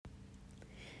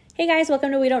Hey guys, welcome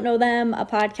to We Don't Know Them, a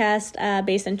podcast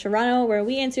based in Toronto where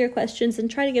we answer your questions and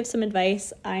try to give some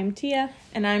advice. I'm Tia.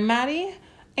 And I'm Maddie.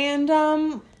 And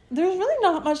there's really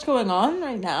not much going on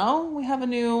right now. We have a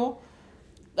new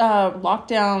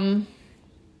lockdown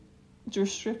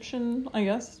restriction, I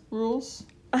guess, rules.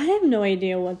 I have no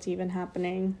idea what's even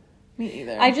happening. Me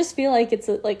either. I just feel like it's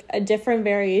a different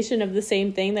variation of the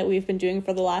same thing that we've been doing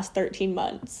for the last 13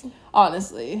 months.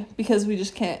 Honestly, because we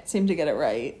just can't seem to get it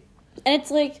right. And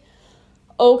it's like,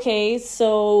 okay,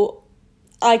 so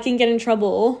I can get in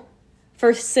trouble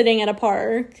for sitting at a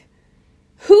park.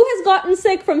 Who has gotten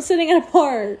sick from sitting at a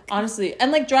park? Honestly.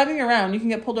 And, like, driving around. You can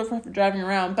get pulled over for driving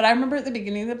around. But I remember at the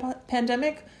beginning of the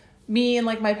pandemic, me and,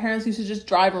 like, my parents used to just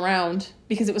drive around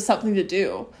because it was something to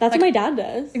do. That's like, what my dad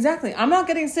does. Exactly. I'm not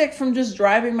getting sick from just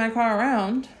driving my car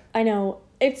around. I know.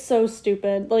 It's so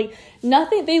stupid. Like,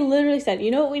 nothing. They literally said, you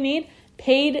know what we need?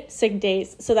 Paid sick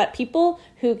days, so that people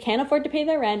who can't afford to pay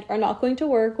their rent are not going to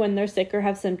work when they're sick or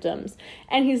have symptoms.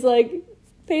 And he's like,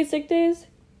 paid sick days?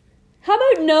 How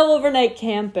about no overnight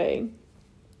camping?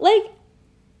 Like,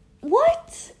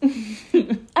 what?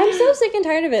 I'm so sick and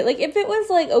tired of it. Like, if it was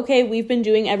like, okay, we've been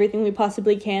doing everything we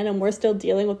possibly can and we're still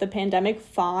dealing with the pandemic,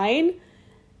 fine.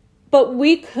 But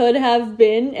we could have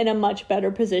been in a much better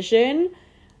position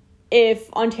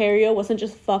if Ontario wasn't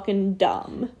just fucking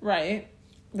dumb. Right.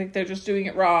 Like, they're just doing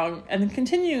it wrong and then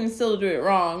continuing still to do it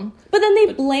wrong. But then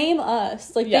they blame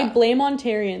us. Like, yeah. They blame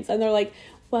Ontarians. And they're like,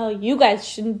 well, you guys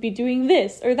shouldn't be doing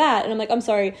this or that. And I'm like, I'm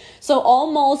sorry. So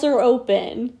all malls are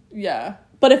open. Yeah.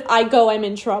 But if I go, I'm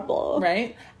in trouble.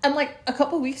 Right? And, like, a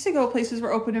couple weeks ago, places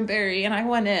were open in Barrie. And I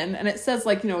went in. And it says,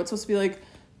 like, you know, it's supposed to be, like,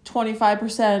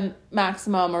 25%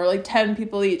 maximum or, like, 10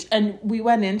 people each. And we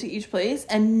went into each place.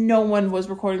 And no one was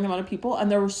recording the amount of people.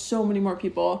 And there were so many more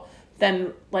people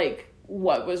than, like,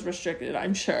 what was restricted,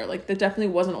 I'm sure. Like, there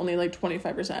definitely wasn't only, like,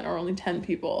 25% or only 10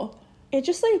 people. It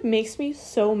just, like, makes me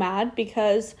so mad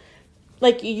because,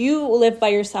 like, you live by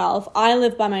yourself. I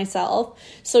live by myself.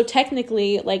 So,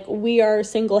 technically, like, we are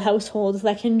single households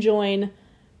that can join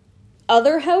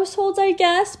other households, I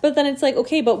guess. But then it's like,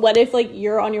 okay, but what if, like,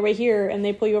 you're on your way here and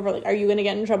they pull you over? Like, are you going to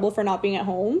get in trouble for not being at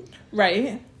home?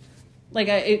 Right. Like,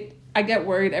 I get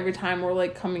worried every time we're,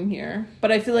 like, coming here.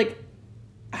 But I feel like,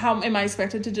 how am I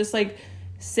expected to just, like,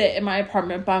 sit in my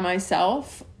apartment by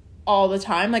myself all the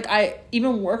time? Like, I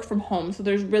even work from home, so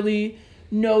there's really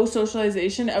no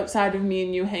socialization outside of me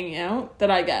and you hanging out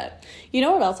that I get. You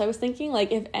know what else I was thinking?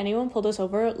 Like, if anyone pulled us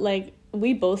over, like,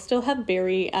 we both still have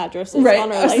Barrie addresses right,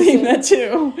 on our I was license. thinking that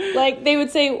too. Like, they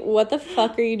would say, what the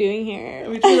fuck are you doing here?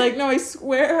 We'd be like, no, I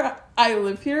swear I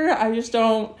live here. I just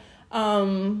don't,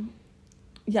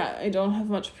 yeah, I don't have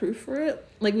much proof for it.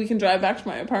 Like, we can drive back to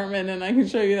my apartment and I can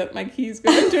show you that my keys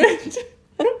go into it.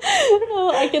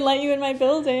 Oh, I can let you in my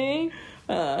building.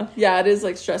 Yeah, it is,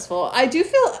 like, stressful. I do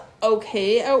feel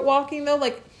okay out walking, though.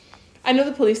 Like, I know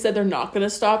the police said they're not going to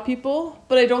stop people,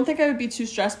 but I don't think I would be too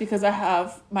stressed because I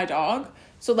have my dog.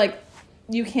 So, like,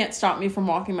 you can't stop me from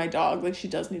walking my dog. Like, she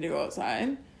does need to go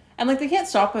outside. And, like, they can't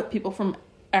stop people from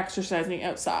exercising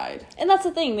outside. And that's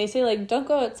the thing. They say, like, don't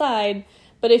go outside.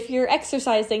 But if you're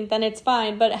exercising, then it's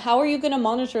fine. But how are you going to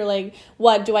monitor, like,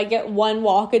 what? Do I get one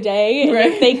walk a day? And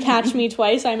right. if they catch me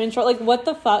twice, I'm in trouble. Like, what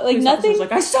the fuck? Like, nothing.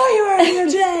 Like, I saw you earlier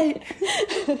today.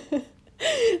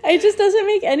 It just doesn't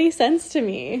make any sense to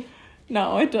me.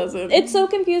 No, it doesn't. It's so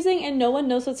confusing and no one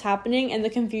knows what's happening. And the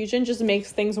confusion just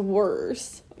makes things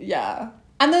worse. Yeah.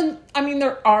 And then, I mean,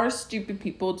 there are stupid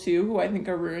people, too, who I think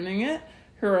are ruining it.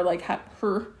 Who are, like,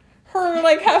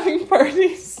 like, having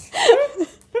parties.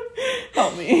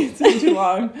 Help me, it's been too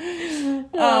long.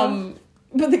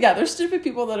 But yeah, there's stupid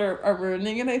people that are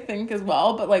ruining it, I think, as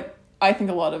well. But, like, I think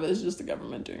a lot of it is just the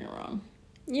government doing it wrong.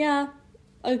 Yeah,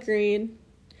 agreed.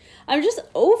 I'm just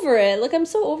over it. Like, I'm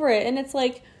so over it. And it's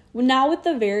like, now with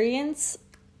the variants,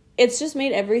 it's just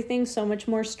made everything so much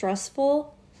more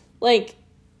stressful. Like,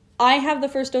 I have the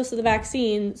first dose of the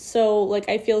vaccine, so, like,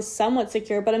 I feel somewhat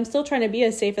secure, but I'm still trying to be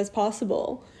as safe as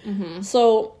possible. Mm-hmm.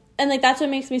 So, and, like, that's what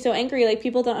makes me so angry. Like,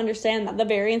 people don't understand that the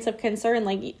variants of concern,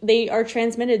 like, they are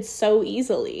transmitted so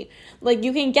easily. Like,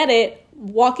 you can get it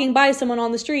walking by someone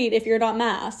on the street if you're not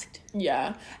masked.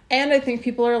 Yeah. And I think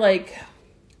people are, like,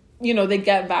 you know, they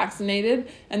get vaccinated,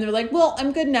 and they're like, well,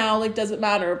 I'm good now, like, doesn't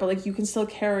matter. But, like, you can still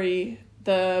carry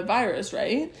the virus,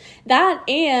 right? That,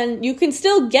 and you can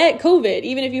still get COVID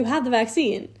even if you have the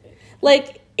vaccine.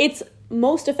 Like, it's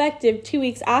most effective 2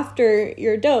 weeks after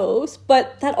your dose,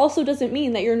 but that also doesn't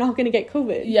mean that you're not going to get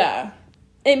COVID. Yeah.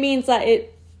 It means that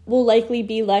will likely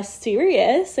be less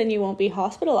serious and you won't be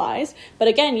hospitalized. But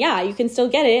again, yeah, you can still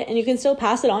get it and you can still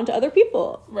pass it on to other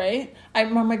people. Right? I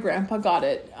remember my grandpa got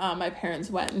it. My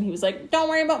parents went and he was like, don't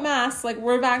worry about masks. Like,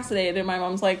 we're vaccinated. And my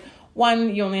mom's like,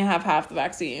 one, you only have half the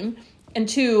vaccine. And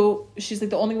two, she's like,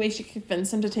 the only way she could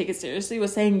convince him to take it seriously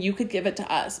was saying, you could give it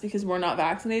to us because we're not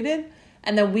vaccinated.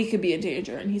 And then we could be in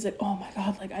danger. And he's like, oh my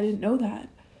God, like, I didn't know that.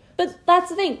 But that's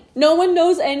the thing. No one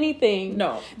knows anything.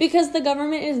 No. Because the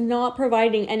government is not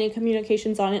providing any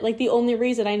communications on it. Like, the only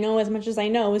reason I know as much as I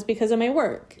know is because of my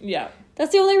work. Yeah.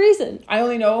 That's the only reason. I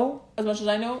only know as much as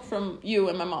I know from you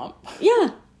and my mom.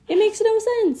 Yeah. It makes no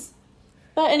sense.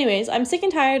 But anyways, I'm sick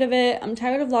and tired of it. I'm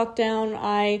tired of lockdown.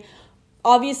 I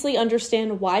obviously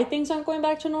understand why things aren't going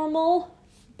back to normal.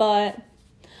 But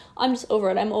I'm just over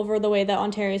it. I'm over the way that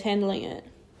Ontario is handling it.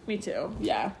 Me too.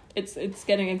 Yeah. It's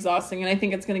getting exhausting, and I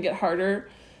think it's going to get harder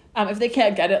if they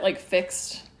can't get it like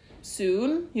fixed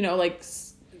soon, you know, like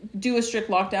do a strict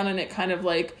lockdown and it kind of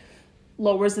like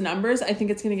lowers the numbers. I think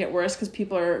it's going to get worse because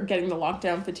people are getting the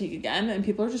lockdown fatigue again, and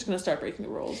people are just going to start breaking the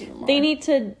rules even more. They need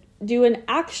to do an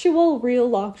actual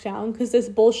real lockdown because this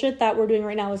bullshit that we're doing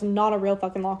right now is not a real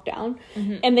fucking lockdown.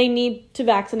 Mm-hmm. And they need to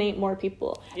vaccinate more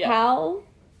people. Yeah. How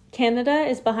Canada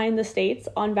is behind the States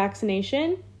on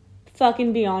vaccination,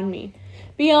 fucking beyond me.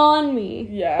 Beyond me.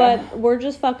 Yeah. But we're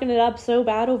just fucking it up so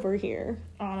bad over here.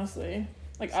 Honestly.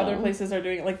 Like, other places are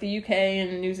doing it. Like, the UK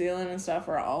and New Zealand and stuff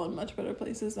are all in much better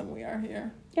places than we are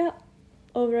here. Yeah.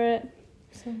 Over it.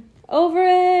 So. Over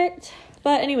it.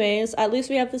 But anyways, at least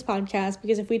we have this podcast,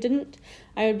 because if we didn't,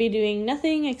 I would be doing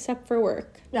nothing except for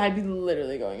work. Yeah, I'd be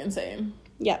literally going insane.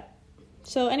 Yeah.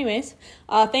 So anyways,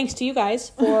 thanks to you guys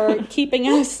for keeping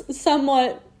us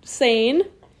somewhat sane.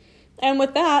 And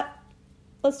with that,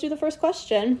 let's do the first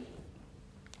question.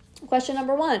 Question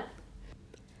number 1.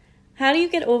 How do you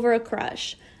get over a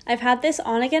crush? I've had this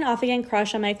on-again, off-again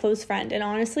crush on my close friend, and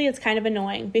honestly, it's kind of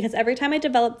annoying, because every time I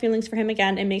develop feelings for him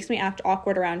again, it makes me act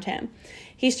awkward around him.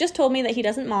 He's just told me that he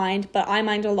doesn't mind, but I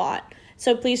mind a lot.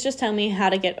 So please just tell me how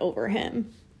to get over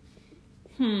him.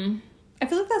 I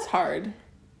feel like that's hard.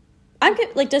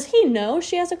 Like, does he know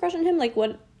she has a crush on him? Like,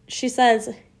 what she says,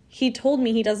 he told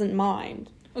me he doesn't mind.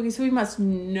 Okay, so he must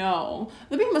know.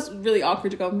 That'd be really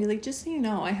awkward to go and be like, just so you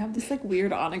know, I have this, like,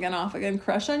 weird on-again, off-again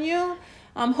crush on you.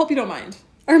 Hope you don't mind.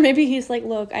 Or maybe he's like,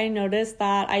 look, I noticed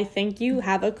that I think you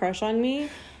have a crush on me.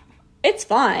 It's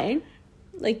fine.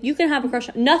 Like, you can have a crush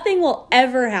on... Nothing will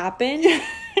ever happen.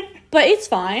 But it's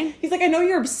fine. He's like, I know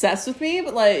you're obsessed with me,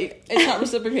 but, like, it's not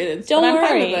reciprocated. Don't but worry. I'm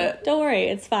fine with it. Don't worry.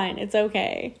 It's fine. It's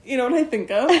okay. You know what I think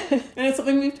of? And it's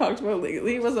something we've talked about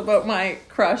lately, was about my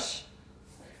crush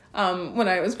when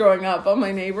I was growing up on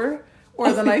my neighbor.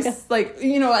 Or then like,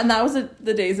 you know, and that was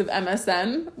the days of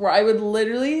MSN, where I would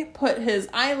literally put his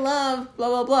I love blah,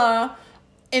 blah, blah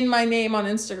in my name on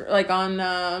Instagram, like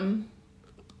on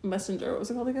Messenger. What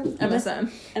was it called again?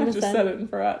 MSN. I just said it and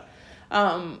forgot.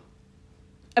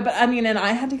 But I mean, and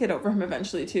I had to get over him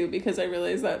eventually too, because I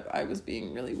realized that I was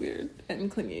being really weird and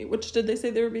clingy. Which, did they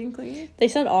say they were being clingy? They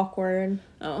said awkward.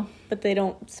 Oh. But they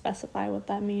don't specify what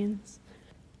that means.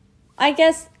 I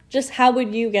guess, just how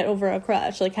would you get over a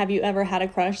crush? Like, have you ever had a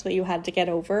crush that you had to get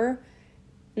over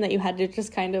and that you had to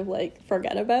just kind of, like,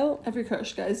 forget about? Every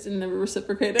crush, guys, didn't ever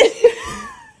reciprocate it.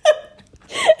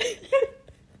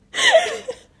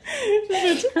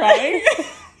 Just crying.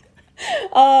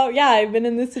 Oh, yeah, I've been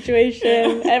in this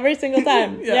situation every single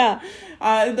time. Yeah.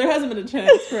 There hasn't been a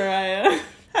chance where I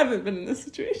haven't been in this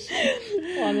situation.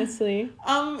 Honestly.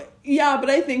 Yeah, but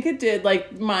I think it did,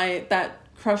 like, that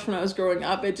crush when I was growing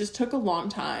up, it just took a long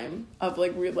time of,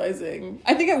 like, realizing.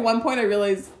 I think at one point I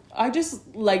realized I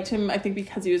just liked him, I think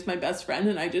because he was my best friend,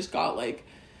 and I just got, like,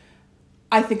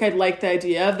 I think I'd like the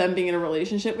idea of them being in a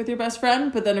relationship with your best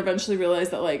friend, but then eventually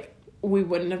realized that, like, we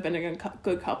wouldn't have been a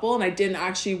good couple, and I didn't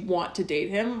actually want to date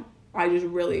him. I just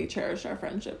really cherished our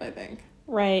friendship, I think.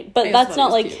 Right, but that's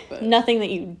not, like, cute, nothing that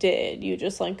you did. You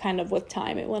just, like, kind of with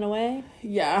time it went away.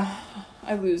 Yeah,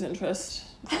 I lose interest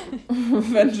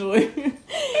eventually.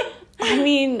 I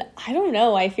mean, I don't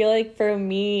know. I feel like for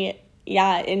me,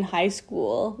 yeah, in high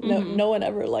school, no one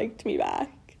ever liked me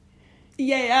back.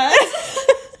 Yeah.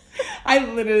 I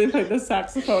literally played the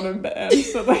saxophone in band,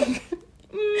 so, like...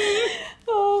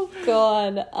 Oh,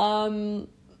 God.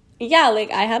 Yeah,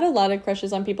 like, I had a lot of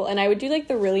crushes on people, and I would do, like,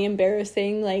 the really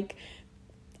embarrassing, like,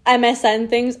 MSN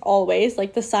things always,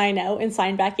 like the sign out and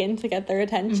sign back in to get their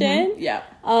attention. Yeah.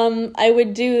 I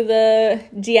would do the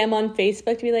DM on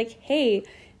Facebook to be like, hey,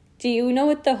 do you know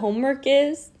what the homework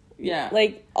is? Yeah.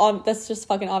 Like, that's just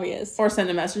fucking obvious. Or send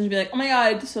a message and be like, oh my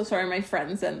god, so sorry, my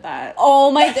friend sent that.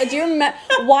 Oh my god, do you remember?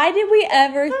 Why did we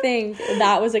ever think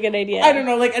that was a good idea? I don't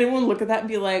know, like, anyone look at that and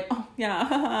be like, oh, yeah,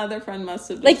 haha, their friend must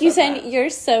have just like, you said send,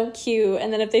 you're so cute,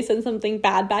 and then if they send something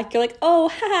bad back, you're like, oh,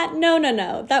 haha,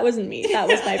 no, that wasn't me, that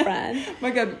was my friend.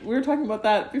 My god, we were talking about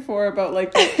that before, about,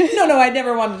 like, no, I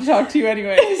never wanted to talk to you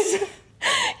anyways.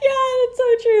 Yeah, that's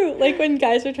so true. Like, when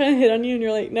guys are trying to hit on you, and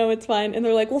you're like, no, it's fine, and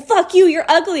they're like, well, fuck you, you're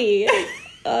ugly.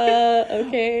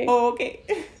 Okay. Oh, okay.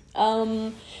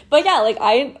 But yeah, like,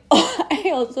 I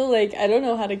also, like, I don't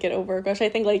know how to get over a crush. I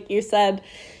think, like you said,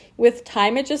 with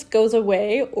time it just goes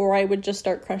away, or I would just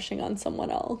start crushing on someone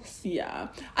else. Yeah.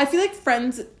 I feel like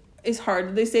friends is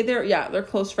hard. They say they're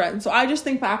close friends. So I just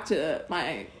think back to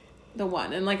the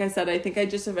one. And like I said, I think I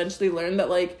just eventually learned that,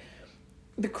 like,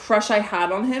 the crush I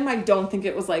had on him, I don't think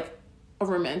it was, like, a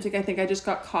romantic. I think I just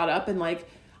got caught up in, like,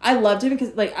 I loved him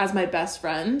because, like, as my best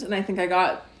friend, and I think I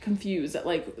got confused at,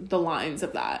 like, the lines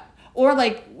of that. Or,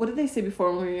 like, what did they say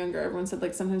before when we were younger? Everyone said,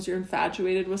 like, sometimes you're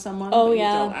infatuated with someone, but you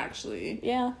don't actually.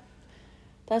 Yeah,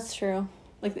 that's true.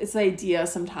 Like, it's the idea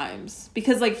sometimes.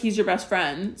 Because, like, he's your best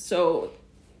friend, so,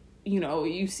 you know,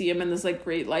 you see him in this, like,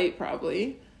 great light,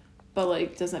 probably. But,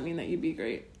 like, does that mean that you'd be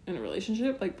great in a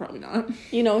relationship? Like, probably not.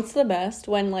 You know, it's the best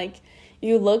when, like,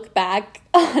 you look back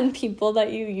on people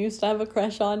that you used to have a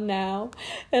crush on now,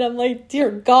 and I'm like,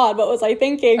 dear God, what was I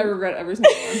thinking? I regret every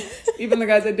single one. Even the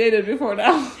guys I dated before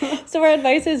now. So our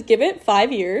advice is give it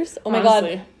 5 years. Oh my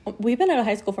Honestly. God. We've been out of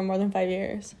high school for more than 5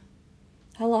 years.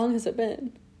 How long has it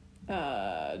been?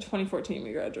 2014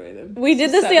 we graduated. We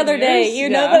did this 7 the other day. years? You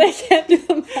know that I can't do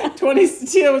the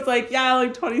math. Tia was like, yeah,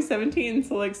 like 2017,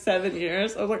 so like 7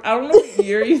 years. I was like, I don't know what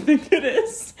year you think it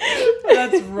is. But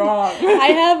that's wrong. I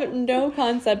have no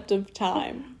concept of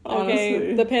time. Okay,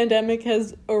 Honestly. the pandemic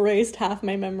has erased half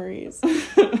my memories.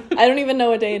 I don't even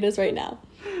know what day it is right now.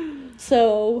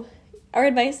 So our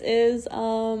advice is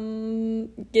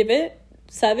give it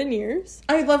 7 years.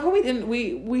 I love how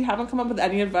we haven't come up with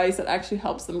any advice that actually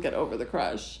helps them get over the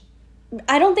crush.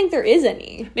 I don't think there is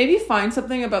any. Maybe find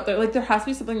something about their, like, there has to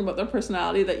be something about their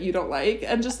personality that you don't like,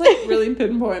 and just, like, really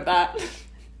pinpoint that.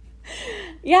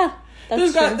 Yeah,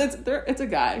 that's true. It's a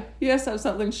guy. He has to have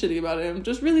something shitty about him.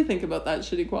 Just really think about that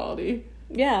shitty quality.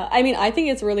 Yeah, I mean, I think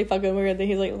it's really fucking weird that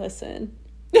he's like, listen.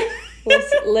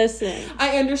 Listen.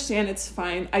 I understand, it's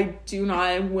fine. I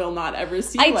will not ever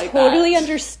see you like that. I totally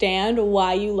understand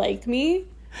why you like me.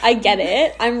 I get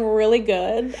it. I'm really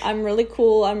good. I'm really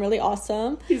cool. I'm really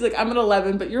awesome. He's like, I'm an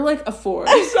 11, but you're like a 4.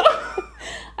 So.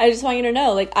 I just want you to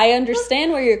know, like, I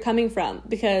understand where you're coming from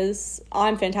because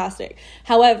I'm fantastic.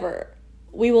 However,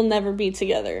 we will never be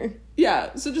together.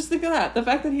 Yeah, so just think of that. The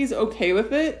fact that he's okay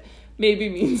with it maybe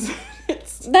means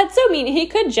That's so mean. He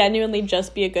could genuinely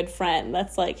just be a good friend.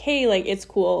 That's like, hey, like, it's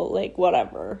cool, like,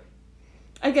 whatever.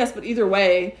 I guess, but either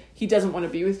way, he doesn't want to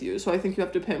be with you. So I think you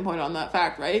have to pinpoint on that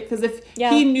fact, right? Because if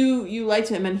he knew you liked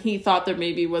him and he thought there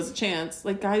maybe was a chance,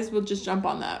 like, guys will just jump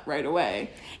on that right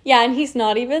away. Yeah, and he's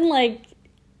not even, like,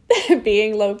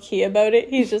 being low-key about it.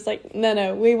 He's just like,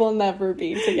 no, we will never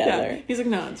be together. Yeah. He's like,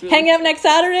 no, it's really... Hang out next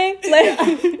Saturday? Like, yeah.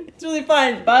 It's really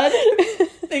fun, bud.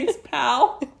 Thanks,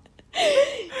 pal.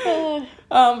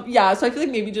 Yeah, so I feel like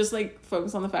maybe just, like,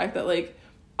 focus on the fact that, like,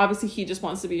 obviously he just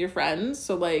wants to be your friend,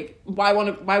 so, like, why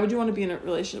would you want to be in a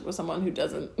relationship with someone who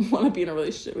doesn't want to be in a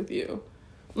relationship with you?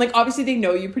 Like, obviously they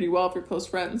know you pretty well if you're close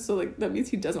friends, so, like, that means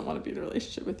he doesn't want to be in a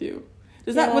relationship with you.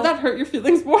 Would that hurt your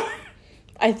feelings more?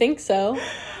 I think so.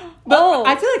 But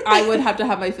I feel like I would have to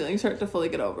have my feelings hurt to fully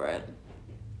get over it.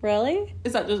 Really?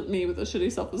 Is that just me with a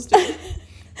shitty self-esteem?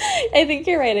 I think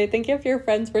you're right. I think if you're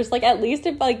friends first, like, at least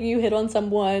if, like, you hit on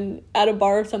someone at a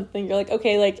bar or something, you're like,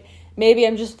 okay, like, maybe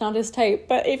I'm just not his type.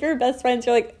 But if you're best friends,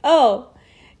 you're like, oh,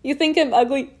 you think I'm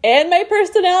ugly and my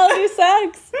personality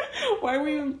sucks? Why are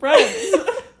we even friends?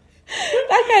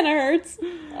 That kind of hurts.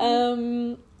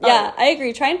 Yeah, I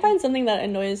agree. Try and find something that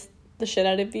annoys the shit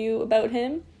out of you about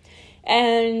him.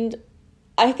 And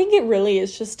I think it really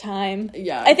is just time.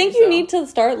 Yeah. I think you need to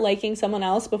start liking someone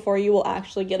else before you will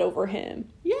actually get over him.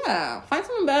 Yeah. Find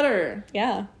someone better.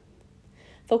 Yeah.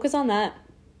 Focus on that.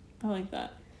 I like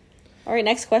that. All right,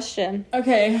 next question.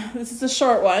 Okay, this is a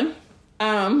short one.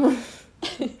 How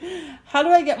do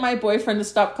I get my boyfriend to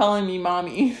stop calling me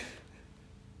mommy?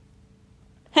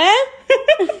 Huh?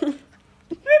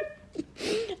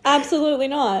 Absolutely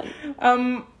not.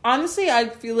 Honestly, I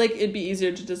feel like it'd be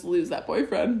easier to just lose that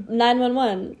boyfriend.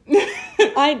 911.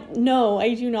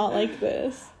 I do not like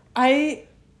this. I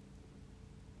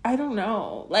don't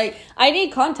know. Like, I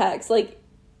need context. Like,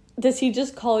 does he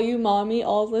just call you mommy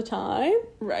all the time?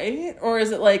 Right? Or is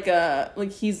it like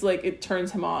he's like, it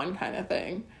turns him on kind of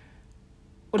thing?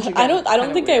 Which again, I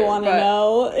don't think weird, I want to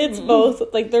know. It's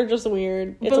both, like, they're just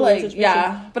weird. It's but a weird like, situation.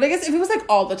 yeah. But I guess if it was like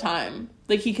all the time,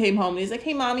 like he came home and he's like,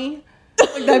 "Hey, mommy,"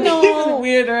 like that'd be even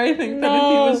weirder. I think than if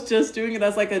he was just doing it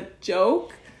as like a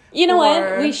joke. You know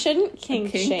what? We shouldn't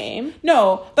kink shame.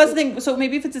 No, that's the thing. So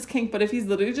maybe if it's his kink, but if he's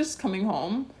literally just coming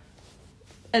home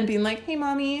and being like, "Hey,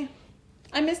 mommy,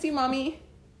 I miss you, mommy,"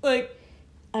 like.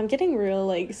 I'm getting real,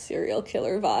 like, serial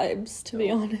killer vibes, to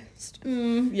be honest.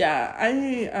 Yeah,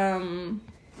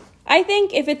 I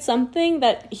think if it's something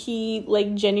that he,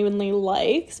 like, genuinely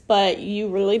likes, but you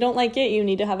really don't like it, you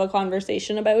need to have a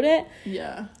conversation about it.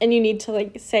 Yeah. And you need to,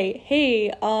 like, say,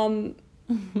 hey,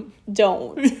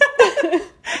 don't.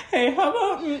 Hey, how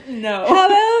about no? How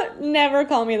about never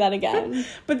call me that again?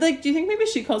 But, like, do you think maybe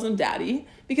she calls him daddy?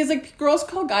 Because, like, girls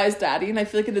call guys daddy, and I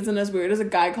feel like it isn't as weird as a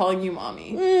guy calling you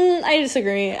mommy. I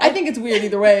disagree. I think it's weird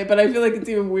either way, but I feel like it's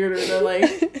even weirder to,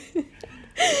 like...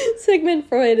 Sigmund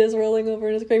Freud is rolling over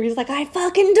in his grave. He's like, I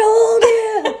fucking told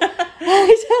you!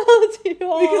 I told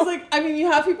you all. Because, like, I mean, you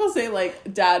have people say,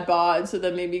 like, dad bod, so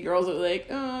then maybe girls are like,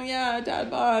 oh, yeah, dad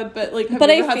bod. But, like, have you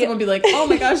ever had someone be like, oh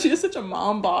my gosh, she is such a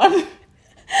mom bod?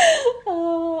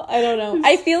 Oh, I don't know.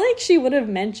 I feel like she would have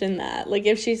mentioned that. Like,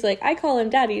 if she's like, I call him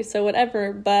daddy, so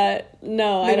whatever. But,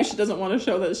 no. Maybe she doesn't want to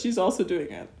show that she's also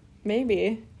doing it.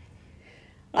 Maybe.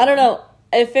 I don't know.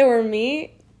 If it were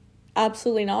me...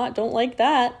 Absolutely not. Don't like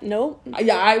that. Nope.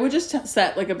 Yeah, I would just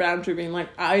set like a boundary being like,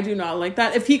 I do not like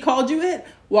that. If he called you it,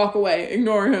 walk away.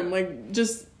 Ignore him. Like,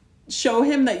 just show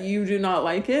him that you do not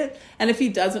like it. And if he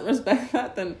doesn't respect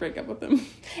that, then break up with him.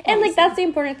 And like, that's the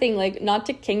important thing. Like, not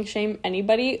to kink shame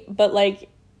anybody, but like,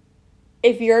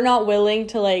 if you're not willing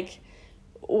to like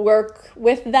work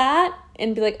with that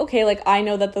and be like, okay, like, I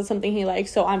know that that's something he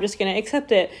likes, so I'm just gonna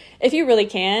accept it. If you really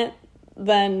can't,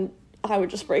 then I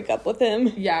would just break up with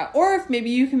him. Yeah, or if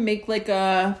maybe you can make like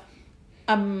a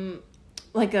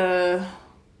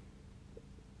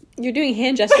You're doing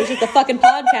hand gestures with the fucking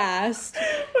podcast.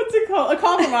 What's it called? A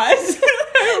compromise.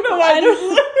 I don't know why.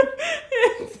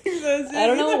 I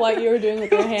don't know what you were doing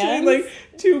with your hands. Like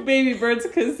two baby birds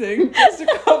kissing. Just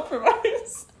a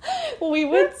compromise. We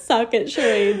would suck at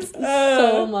charades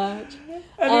so much.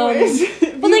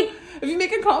 Anyways, but like, if you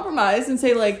make a compromise and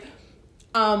say like,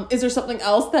 is there something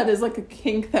else that is like a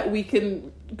kink that we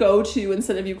can go to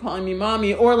instead of you calling me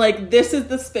mommy? Or like, this is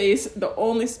the space, the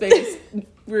only space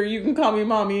where you can call me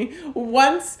mommy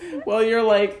once while you're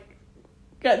like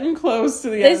getting close to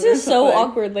the end. This is so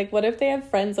awkward. Like, what if they have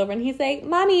friends over and he's like,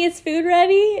 mommy, is food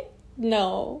ready?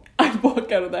 No. I'd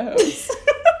walk out of the house.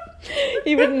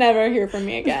 You would never hear from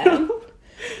me again.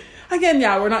 Again,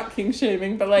 yeah, we're not kink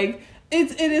shaming, but like,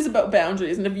 it is about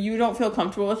boundaries, and if you don't feel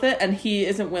comfortable with it and he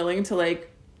isn't willing to like,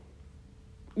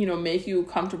 you know, make you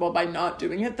comfortable by not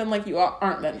doing it, then like you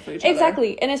aren't meant for each other.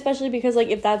 Exactly. And especially because like,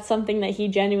 if that's something that he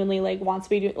genuinely like wants to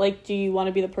be doing, like, do you want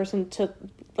to be the person to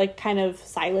like kind of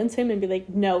silence him and be like,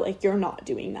 no, like, you're not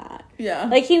doing that? Yeah,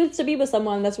 like, he needs to be with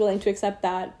someone that's willing to accept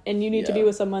that, and you need to be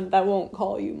with someone that won't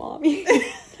call you mommy.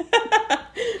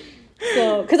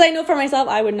 So, because I know for myself,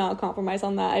 I would not compromise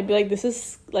on that. I'd be like, this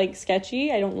is like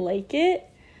sketchy. I don't like it.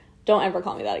 Don't ever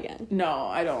call me that again. No,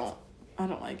 I don't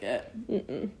like it.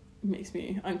 It makes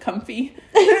me uncomfy.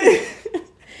 I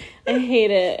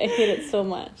hate it. I hate it so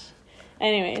much.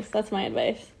 Anyways, that's my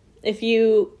advice. If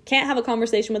you can't have a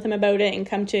conversation with him about it and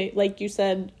come to, like you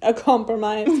said, a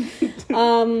compromise,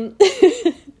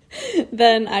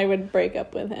 then I would break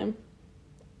up with him.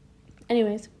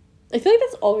 Anyways, I feel like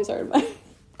that's always our advice.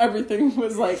 Everything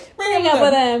was like, break up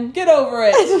with him. Get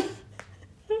over it.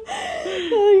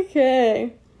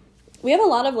 Okay. We have a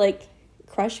lot of like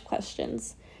crush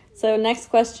questions. So next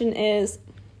question is,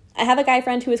 I have a guy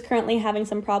friend who is currently having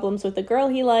some problems with the girl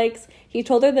he likes. He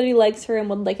told her that he likes her and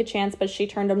would like a chance, but she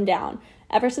turned him down.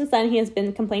 Ever since then, he has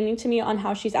been complaining to me on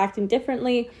how she's acting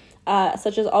differently,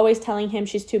 such as always telling him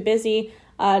she's too busy,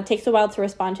 takes a while to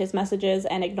respond to his messages,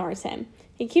 and ignores him.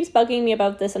 He keeps bugging me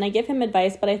about this, and I give him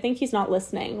advice, but I think he's not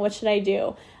listening. What should I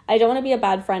do? I don't want to be a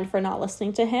bad friend for not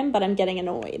listening to him, but I'm getting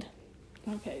annoyed.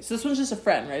 Okay, so this one's just a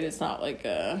friend, right? It's not like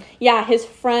a... Yeah, his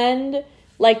friend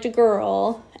liked a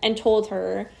girl and told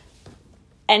her,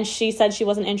 and she said she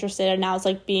wasn't interested, and now it's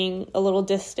like being a little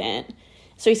distant.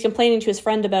 So he's complaining to his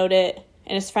friend about it,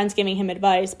 and his friend's giving him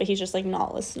advice, but he's just like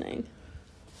not listening.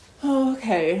 Oh,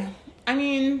 okay. I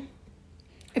mean,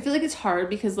 I feel like it's hard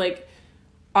because like,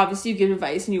 obviously you give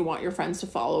advice and you want your friends to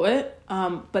follow it,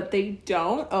 but they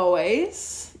don't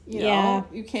always, you know,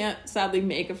 you can't sadly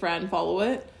make a friend follow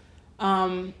it.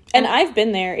 And I've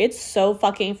been there. It's so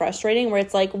fucking frustrating where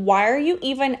it's like, why are you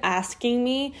even asking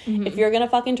me if you're gonna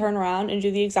fucking turn around and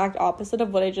do the exact opposite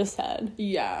of what I just said?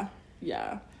 Yeah.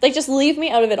 Yeah. Like, just leave me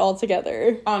out of it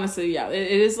altogether. Honestly, yeah.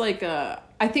 It is like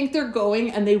I think they're going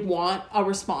and they want a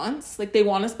response. Like, they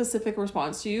want a specific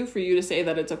response to you for you to say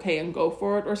that it's okay and go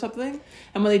for it or something.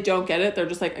 And when they don't get it, they're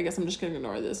just like, I guess I'm just going to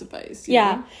ignore this advice. You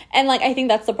know? And, like, I think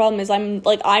that's the problem is I'm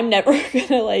never going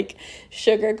to, like,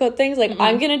 sugarcoat things. Like,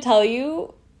 I'm going to tell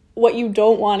you what you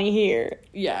don't want to hear.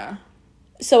 Yeah.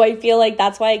 So I feel like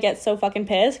that's why I get so fucking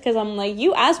pissed. Because I'm like,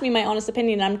 you asked me my honest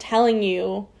opinion. And I'm telling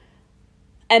you.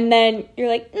 And then you're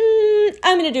like,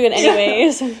 I'm going to do it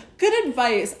anyways. Yeah. Good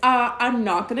advice. I'm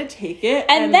not going to take it.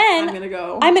 And then I'm going to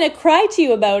go. I'm going to cry to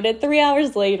you about it 3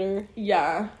 hours later.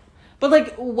 Yeah. But,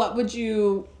 like, what would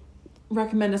you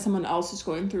recommend to someone else who's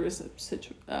going through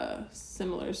a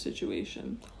similar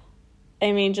situation?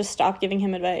 I mean, just stop giving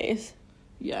him advice.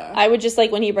 Yeah. I would just,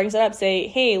 like, when he brings it up, say,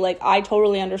 hey, like, I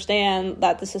totally understand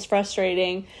that this is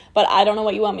frustrating, but I don't know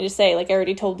what you want me to say. Like, I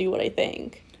already told you what I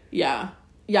think. Yeah.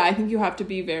 Yeah, I think you have to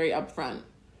be very upfront.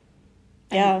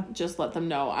 Yeah. Just let them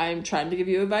know, I'm trying to give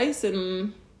you advice,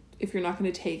 and if you're not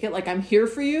going to take it, like, I'm here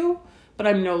for you, but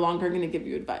I'm no longer going to give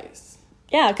you advice.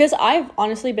 Yeah, because I've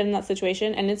honestly been in that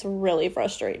situation, and it's really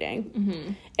frustrating.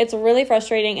 Mm-hmm. It's really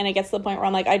frustrating, and it gets to the point where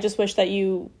I'm like, I just wish that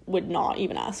you would not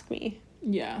even ask me.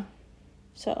 Yeah.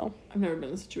 So. I've never been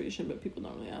in a situation, but people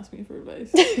don't really ask me for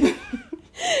advice.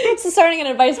 So starting an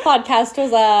advice podcast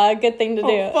was a good thing to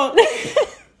do. Fuck.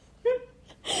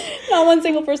 Not one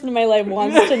single person in my life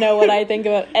wants to know what I think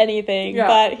about anything. Yeah.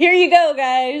 But here you go,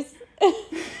 guys.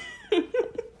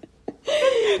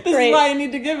 This is why I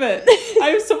need to give it. I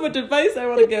have so much advice I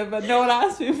want to give, but no one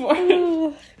asked me for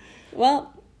it.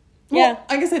 Well, yeah.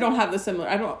 I guess I don't have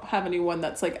I don't have anyone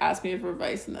that's, like, asked me for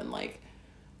advice and then, like,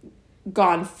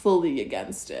 gone fully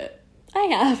against it. I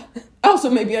have. Also,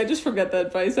 maybe I just forget the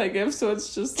advice I give, so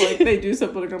it's just, like, they do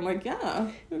something and I'm like, yeah.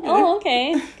 Okay. Oh,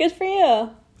 okay. Good for you.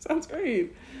 Sounds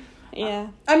great. Yeah.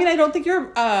 I mean, I don't think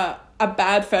you're a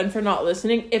bad friend for not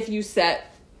listening if you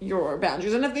set your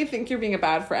boundaries. And if they think you're being a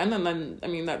bad friend, and then, I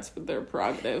mean, that's their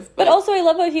prerogative. But also, I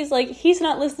love how he's like, he's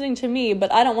not listening to me,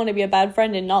 but I don't want to be a bad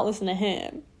friend and not listen to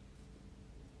him.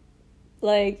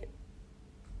 Like,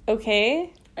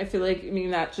 okay. I feel like, I mean,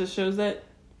 that just shows that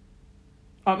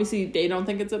obviously they don't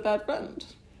think it's a bad friend.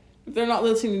 If they're not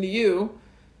listening to you,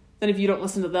 then if you don't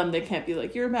listen to them, they can't be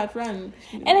like, you're a bad friend.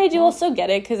 You know? And I do also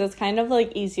get it, because it's kind of,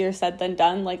 like, easier said than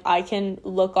done. Like, I can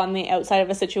look on the outside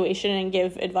of a situation and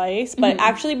give advice, but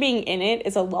actually being in it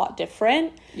is a lot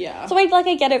different. Yeah. So I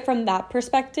get it from that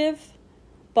perspective,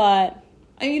 but...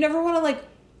 And you never want to, like,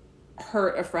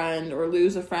 hurt a friend or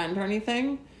lose a friend or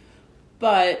anything,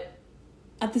 but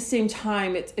at the same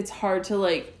time, it's hard to,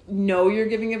 like, know you're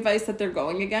giving advice that they're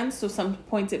going against. So some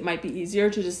points it might be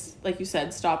easier to just, like you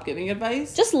said, stop giving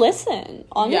advice. Just listen,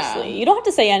 honestly. Yeah. You don't have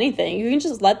to say anything. You can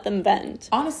just let them vent.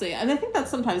 Honestly, and I think that's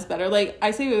sometimes better. Like,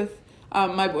 I say with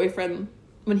my boyfriend,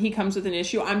 when he comes with an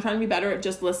issue, I'm trying to be better at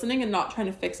just listening and not trying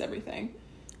to fix everything.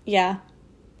 Yeah.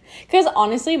 Because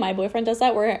honestly, my boyfriend does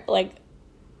that where, like,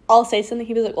 I'll say something,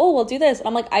 he'll be like, oh, we'll do this. And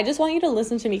I'm like, I just want you to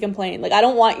listen to me complain. Like, I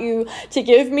don't want you to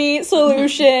give me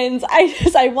solutions.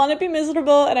 I want to be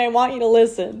miserable, and I want you to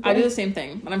listen. I do the same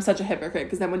thing, but I'm such a hypocrite,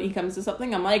 because then when he comes to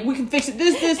something, I'm like, we can fix it,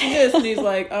 this, and this. And he's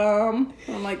like, and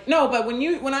I'm like, no, but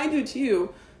when I do it to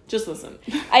you, just listen.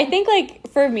 I think, like,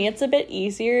 for me, it's a bit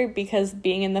easier, because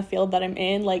being in the field that I'm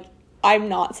in, like, I'm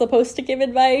not supposed to give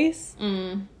advice.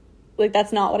 Like,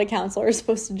 that's not what a counselor is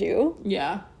supposed to do.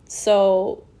 Yeah.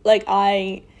 So, like,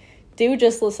 I do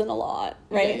just listen a lot,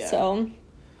 right? Yeah. So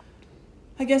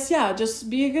I guess, yeah,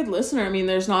 just be a good listener. I mean,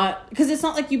 because it's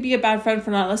not like you be a bad friend for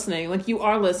not listening. Like, you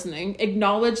are listening.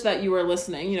 Acknowledge that you are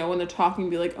listening. You know, when they're talking,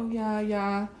 be like, oh,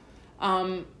 yeah.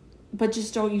 But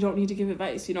just you don't need to give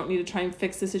advice. You don't need to try and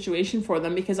fix the situation for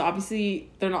them, because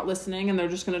obviously they're not listening, and they're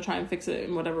just going to try and fix it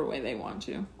in whatever way they want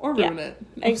to, or ruin it.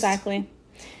 Exactly.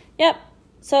 Yep.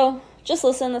 So just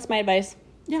listen. That's my advice.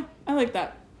 Yeah, I like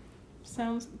that.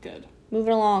 Sounds good.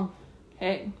 Moving along.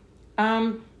 Hey,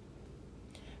 my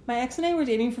ex and I were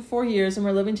dating for 4 years, and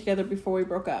we're living together before we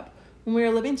broke up. When we were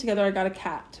living together, I got a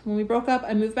cat. When we broke up,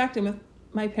 I moved back in with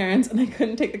my parents, and I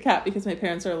couldn't take the cat because my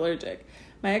parents are allergic.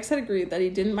 My ex had agreed that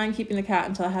he didn't mind keeping the cat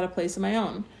until I had a place of my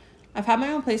own. I've had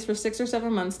my own place for 6 or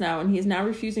 7 months now, and he is now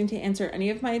refusing to answer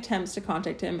any of my attempts to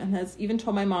contact him, and has even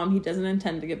told my mom he doesn't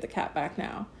intend to give the cat back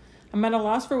now. I'm at a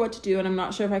loss for what to do, and I'm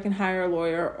not sure if I can hire a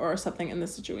lawyer or something in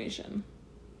this situation.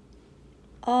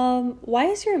 Why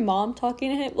is your mom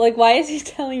talking to him? Like, why is he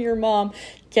telling your mom,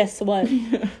 guess what?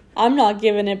 I'm not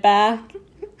giving it back.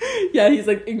 Yeah, he's,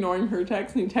 like, ignoring her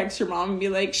text, and he texts your mom and be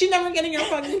like, she's never getting your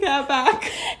fucking cat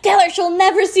back. Tell her she'll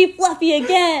never see Fluffy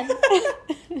again.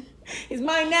 He's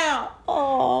mine now.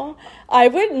 Oh, I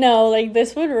would know. Like,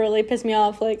 this would really piss me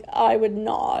off. Like, I would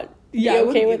not be I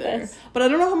okay wouldn't with either. this. But I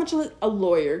don't know how much a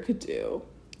lawyer could do.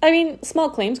 I mean, small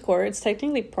claims court, it's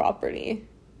technically property.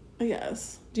 I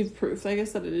guess. Do you have proof, I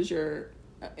guess, that it is your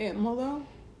animal, though?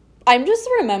 I'm just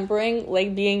remembering,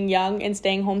 like, being young and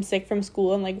staying homesick from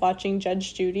school and, like, watching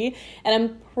Judge Judy. And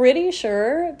I'm pretty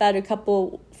sure that a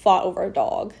couple fought over a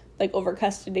dog. Like, over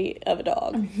custody of a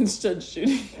dog. It's Judge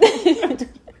Judy. But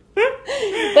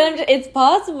it's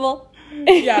possible.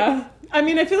 Yeah. I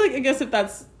mean, I feel like, I guess if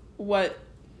that's what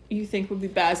you think would be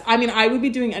best. I mean, I would be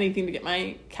doing anything to get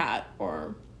my cat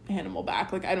or animal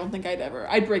back. Like, I don't think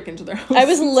I'd break into their house. I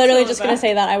was literally just going to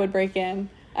say that I would break in.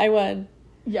 I would.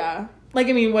 Yeah. Like,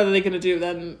 I mean, what are they going to do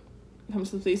then? Come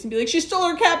to the police and be like, she stole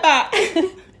her cat back.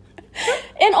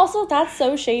 And also, that's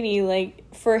so shady,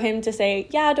 like, for him to say,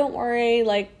 yeah, don't worry,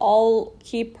 like, I'll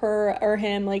keep her or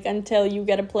him, like, until you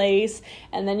get a place,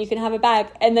 and then you can have it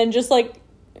back, and then just, like,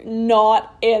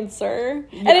 not answer.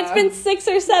 Yeah. And it's been 6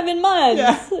 or 7 months.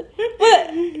 Yeah.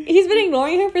 But he's been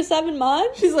ignoring her for 7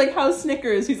 months? She's like, how's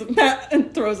Snickers? He's like, nah,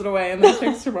 and throws it away, and then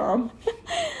texts her mom.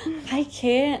 I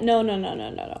can't.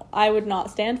 No. I would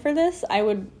not stand for this. I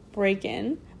would break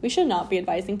in. We should not be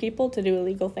advising people to do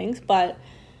illegal things, but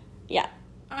yeah.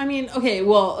 I mean, okay,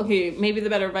 maybe the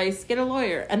better advice, get a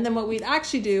lawyer. And then what we'd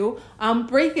actually do,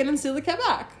 break in and steal the cat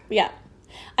back. Yeah.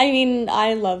 I mean,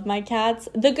 I love my cats.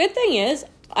 The good thing is,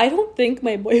 I don't think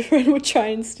my boyfriend would try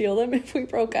and steal them if we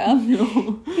broke up. No.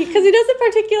 Because he doesn't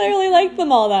particularly like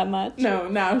them all that much. No,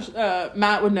 Nash,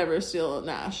 Matt would never steal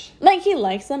Nash. Like, he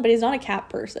likes them, but he's not a cat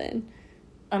person.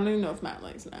 I don't even know if Matt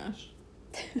likes Nash.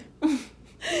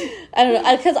 I don't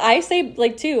know, because I say,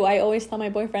 like, too, I always tell my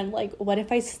boyfriend, like, what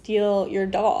if I steal your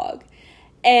dog?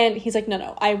 And he's like,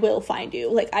 no, I will find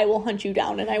you. Like, I will hunt you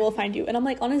down and I will find you. And I'm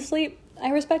like, honestly, I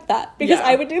respect that. Because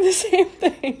I would do the same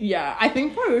thing. Yeah, I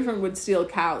think my boyfriend would steal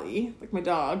Callie, like my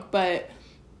dog. But,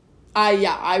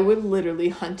 I would literally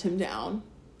hunt him down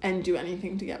and do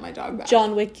anything to get my dog back.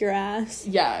 John Wick your ass.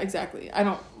 Yeah, exactly. I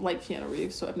don't like Keanu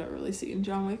Reeves, so I've never really seen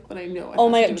John Wick, but I know. Oh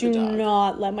my god, do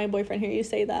not let my boyfriend hear you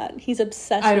say that. He's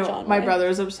obsessed with John Wick. My brother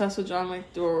is obsessed with John Wick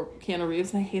or Keanu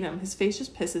Reeves, and I hate him. His face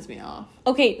just pisses me off.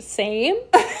 Okay, same.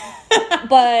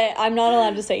 But I'm not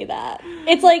allowed to say that.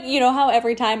 It's like, you know how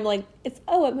every time, like, it's,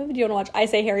 oh, what movie do you want to watch? I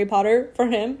say Harry Potter. For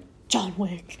him, John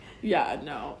Wick. Yeah,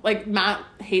 no. Like, Matt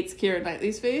hates Keira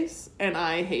Knightley's face, and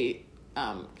I hate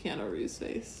Keanu Reeves'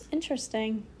 face.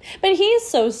 Interesting. But he's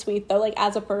so sweet, though. Like,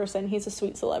 as a person, he's a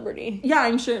sweet celebrity. Yeah,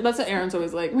 I'm sure. That's what Aaron's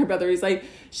always like. My brother, he's like,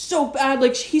 so bad.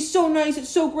 Like, he's so nice. It's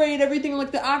so great. Everything,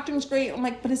 like, the acting's great. I'm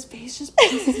like, but his face just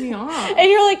pisses me off. And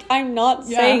you're like, I'm not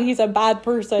saying he's a bad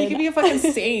person. He could be a fucking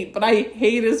saint, but I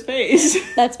hate his face.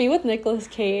 That's me with Nicolas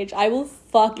Cage. I will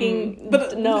fucking...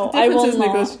 But no, the I will difference is not.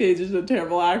 Nicolas Cage is a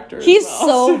terrible actor. He's as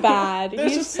well. so bad.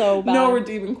 There's He's just so bad. no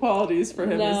redeeming qualities for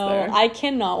him, is there? I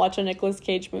cannot watch a Nicolas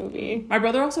Cage movie. My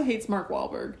brother also hates Mark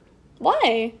Wahlberg.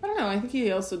 Why? I don't know. I think he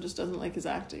also just doesn't like his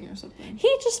acting or something.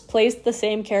 He just plays the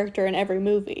same character in every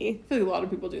movie. I feel like a lot of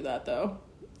people do that, though.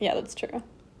 Yeah, that's true.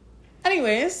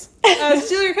 Anyways,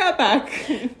 steal your cat back.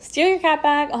 Steal your cat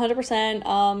back,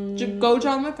 100%. Go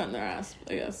John Wick on their ass,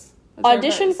 I guess. That's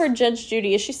Audition for Judge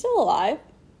Judy. Is she still alive?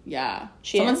 Yeah.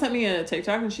 She Someone is? sent me a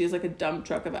TikTok and she has like a dump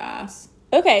truck of ass.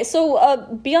 Okay,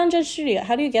 so be on Judge Judy.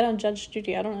 How do you get on Judge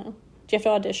Judy? I don't know. Do you have to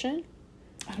audition?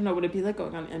 I don't know. Would it be like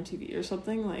going on MTV or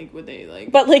something? Like, would they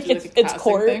like? But like do, it's a casting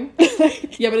court. thing?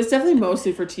 Yeah, but it's definitely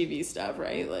mostly for TV stuff,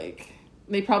 right? Like,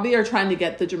 they probably are trying to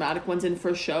get the dramatic ones in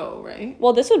for show, right?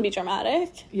 Well, this would be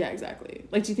dramatic. Yeah, exactly.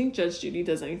 Like, do you think Judge Judy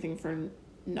does anything for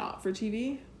not for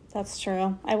TV? That's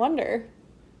true. I wonder.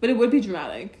 But it would be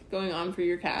dramatic going on for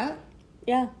your cat.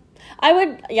 Yeah. I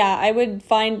would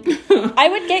find, I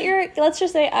would get let's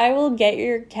just say I will get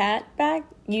your cat back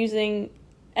using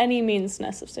any means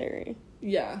necessary.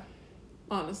 Yeah.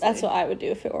 Honestly. That's what I would do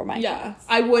if it were my cat. Yeah.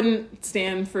 I wouldn't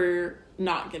stand for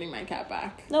not getting my cat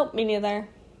back. Nope, me neither.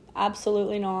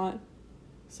 Absolutely not.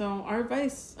 So our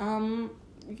advice,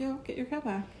 get your cat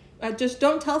back. Just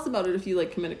don't tell us about it if you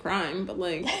like commit a crime, but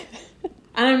like,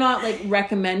 and I'm not like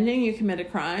recommending you commit a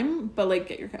crime, but like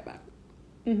get your cat back.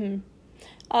 Mm-hmm.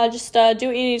 Just do what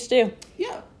you need to do.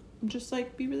 Yeah, just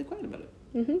like be really quiet about it.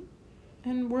 Mm-hmm.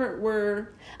 And we're.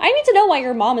 I need to know why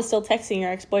your mom is still texting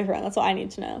your ex-boyfriend. That's what I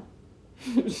need to know.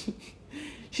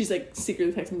 She's like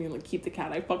secretly texting me and like, keep the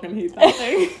cat. I fucking hate that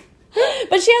thing.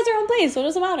 But she has her own place, so it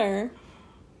doesn't matter.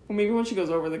 Well, maybe when she goes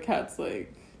over, the cat's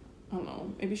like, I don't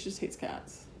know. Maybe she just hates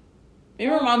cats. Maybe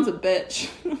her mom's a bitch.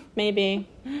 Maybe.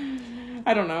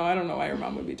 I don't know. I don't know why her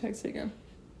mom would be texting him.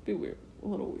 Be weird. A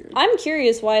little weird. I'm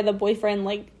curious why the boyfriend,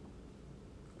 like,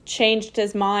 changed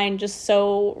his mind just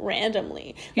so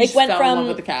randomly. He just fell in love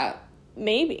with the cat.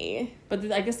 Maybe.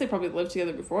 But I guess they probably lived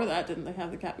together before that. Didn't they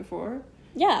have the cat before?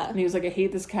 Yeah. And he was like, I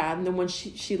hate this cat. And then when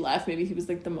she left, maybe he was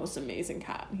like the most amazing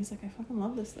cat. And he's like, I fucking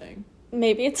love this thing.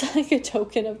 Maybe it's like a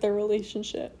token of their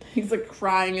relationship. He's like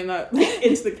crying into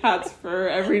the cat's fur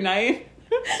every night.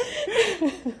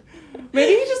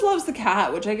 Maybe he just loves the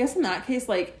cat, which I guess in that case,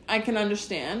 like, I can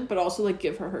understand, but also, like,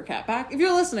 give her cat back. If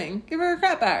you're listening, give her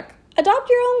cat back. Adopt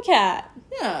your own cat.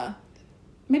 Yeah.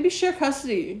 Maybe share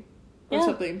custody or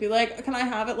something. Be like, can I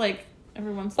have it, like,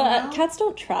 every once in a while? But cats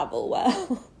don't travel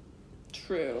well.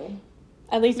 True.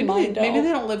 At least mine don't. Maybe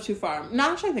they don't live too far.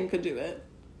 Nash, I think, could do it.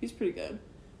 He's pretty good.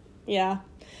 Yeah.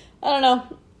 I don't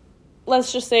know.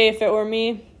 Let's just say if it were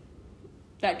me,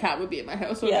 that cat would be at my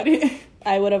house already. Yeah.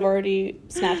 I would have already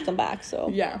snatched them back, so.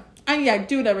 Yeah. And yeah,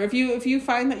 do whatever. If you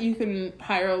find that you can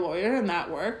hire a lawyer and that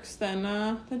works, then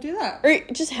do that. Or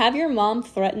just have your mom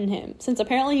threaten him. Since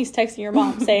apparently he's texting your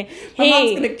mom, say, My hey.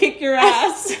 mom's gonna kick your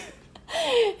ass.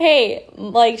 Hey,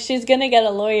 like, she's gonna get a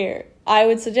lawyer. I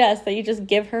would suggest that you just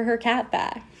give her cat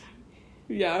back.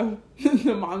 Yeah.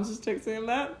 The mom's just texting him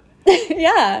that?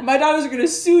 Yeah. My daughter's gonna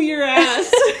sue your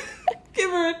ass. Give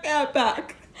her a cat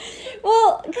back.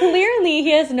 Well, clearly he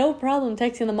has no problem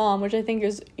texting the mom, which I think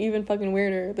is even fucking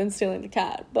weirder than stealing the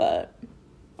cat, but...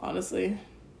 Honestly.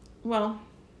 Well,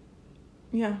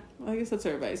 yeah. I guess that's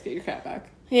our advice. Get your cat back.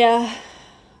 Yeah.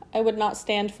 I would not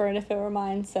stand for it if it were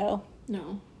mine, so...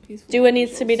 No. Peaceful do what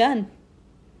needs to be done.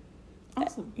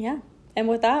 Awesome. Yeah. And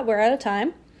with that, we're out of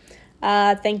time.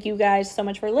 Thank you guys so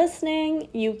much for listening.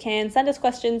 You can send us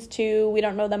questions to we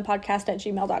don't know them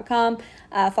podcast@gmail.com.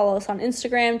 Follow us on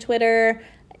Instagram, Twitter.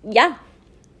 Yeah.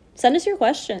 Send us your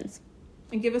questions.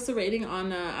 And give us a rating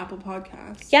on Apple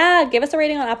Podcasts. Yeah, give us a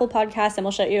rating on Apple Podcasts and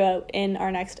we'll shout you out in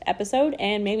our next episode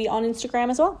and maybe on Instagram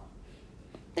as well.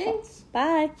 Thanks.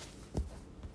 Bye.